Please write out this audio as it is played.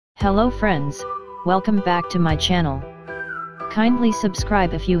Hello friends, welcome back to my channel. Kindly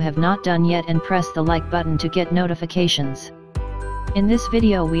subscribe if you have not done yet and press the like button to get notifications. In this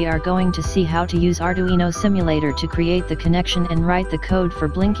video we are going to see how to use Arduino simulator to create the connection and write the code for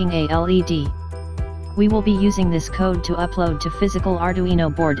blinking a LED. We will be using this code to upload to physical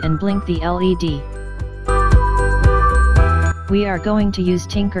Arduino board and blink the LED. We are going to use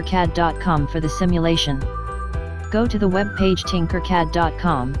tinkercad.com for the simulation. Go to the web page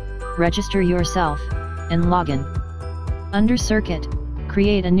tinkercad.com, register yourself, and login. Under Circuit,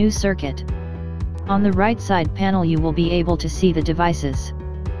 create a new circuit. On the right side panel you will be able to see the devices.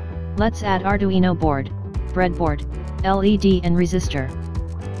 Let's add Arduino board, breadboard, LED and resistor.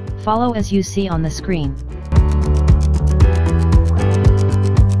 Follow as you see on the screen.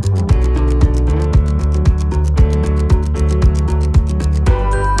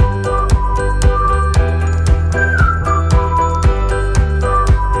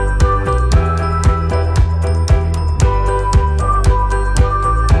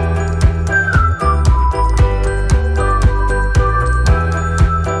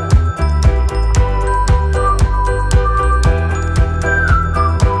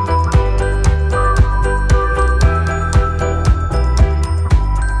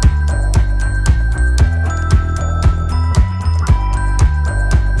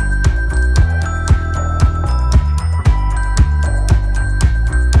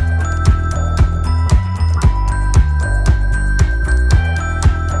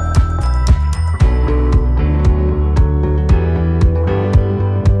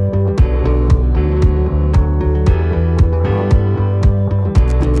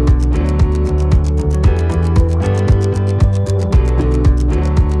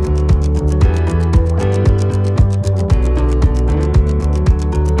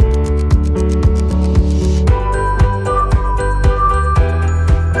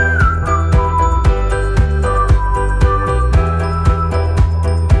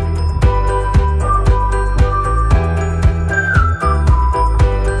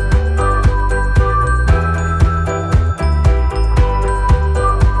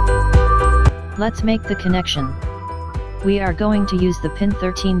 Let's make the connection. We are going to use the pin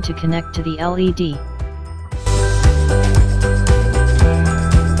 13 to connect to the LED.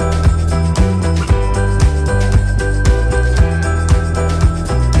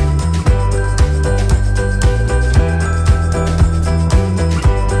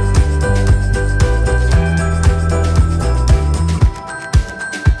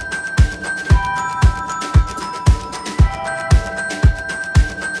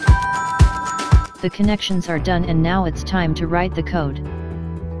 The connections are done and now it's time to write the code.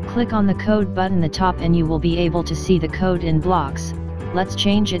 Click on the code button at the top and you will be able to see the code in blocks. Let's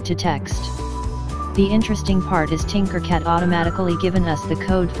change it to text. The interesting part is Tinkercad automatically given us the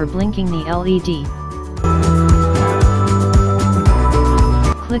code for blinking the LED.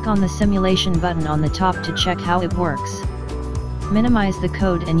 Click on the simulation button on the top to check how it works. Minimize the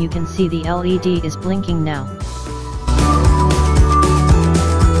code and you can see the LED is blinking now.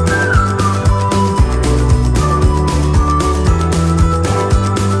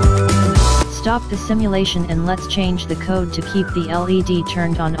 Stop the simulation and let's change the code to keep the LED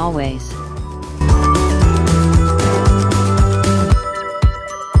turned on always.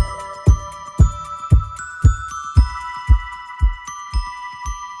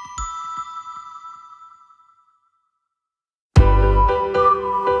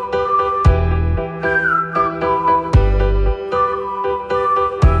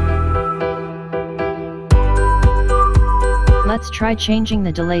 Let's try changing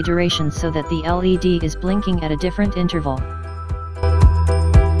the delay duration so that the LED is blinking at a different interval.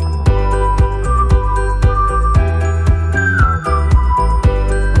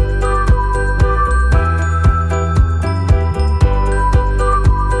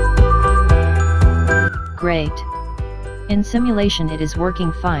 Great! In simulation it is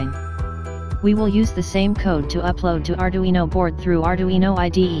working fine. We will use the same code to upload to Arduino board through Arduino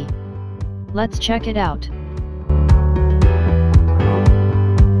IDE. Let's check it out.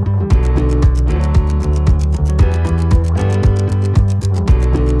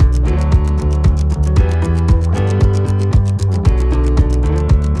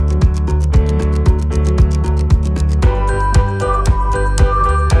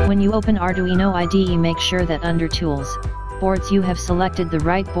 When you open Arduino IDE, make sure that under Tools, Boards you have selected the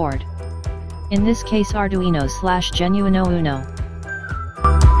right board. In this case Arduino/Genuino Uno.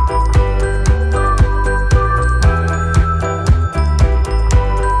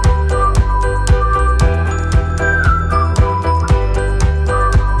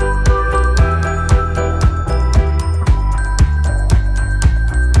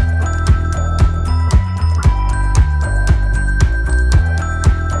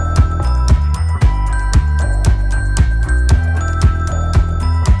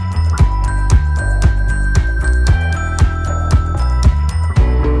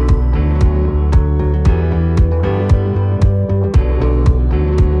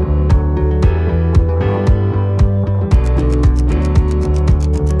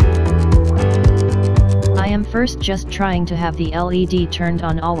 First, just trying to have the LED turned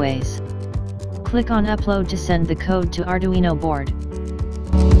on always. Click on Upload to send the code to Arduino board.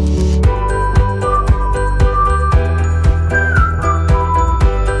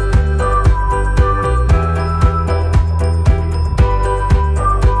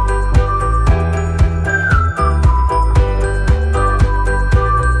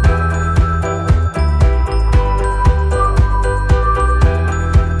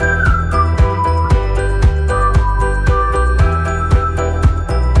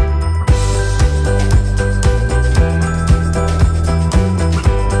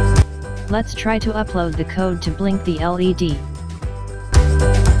 Let's try to upload the code to blink the LED.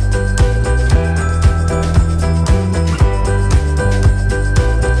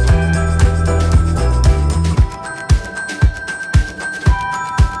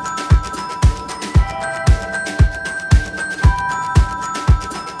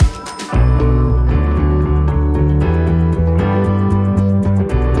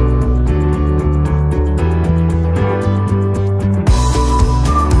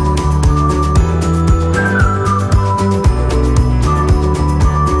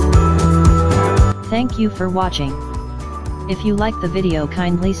 Thank you for watching. If you like the video,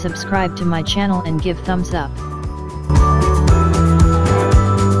 kindly subscribe to my channel and give thumbs up.